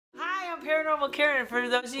I'm Paranormal Karen. For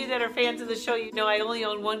those of you that are fans of the show, you know I only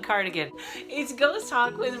own one cardigan. It's Ghost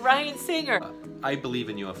Talk with Ryan Singer. I believe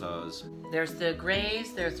in UFOs. There's the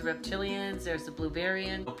Greys, there's the Reptilians, there's the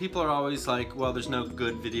Bluebarian. People are always like, well, there's no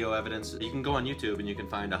good video evidence. You can go on YouTube and you can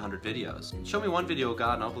find 100 videos. Show me one video of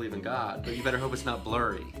God and I'll believe in God, but you better hope it's not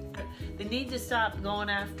blurry. They need to stop going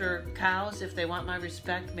after cows if they want my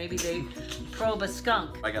respect. Maybe they probe a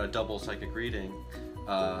skunk. I got a double psychic reading.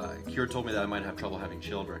 Cure told me that I might have trouble having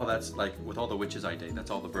children. Well, that's like, with all the witches I date,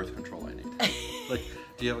 that's all the birth control I need. Like,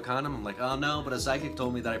 do you have a condom? I'm like, oh no, but a psychic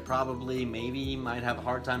told me that I probably, maybe, might have a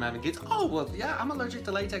hard time having kids. Oh, well, yeah, I'm allergic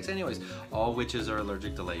to latex anyways. All witches are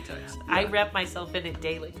allergic to latex. Yeah. I wrap myself in it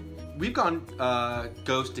daily. We've gone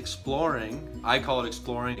ghost exploring. I call it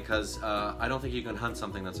exploring because I don't think you can hunt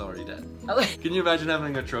something that's already dead. Can you imagine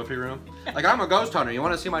having a trophy room? Like, I'm a ghost hunter. You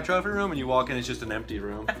want to see my trophy room? And you walk in, it's just an empty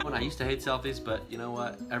room. I used to hate selfies, but you know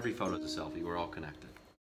what? Every photo's a selfie. We're all connected.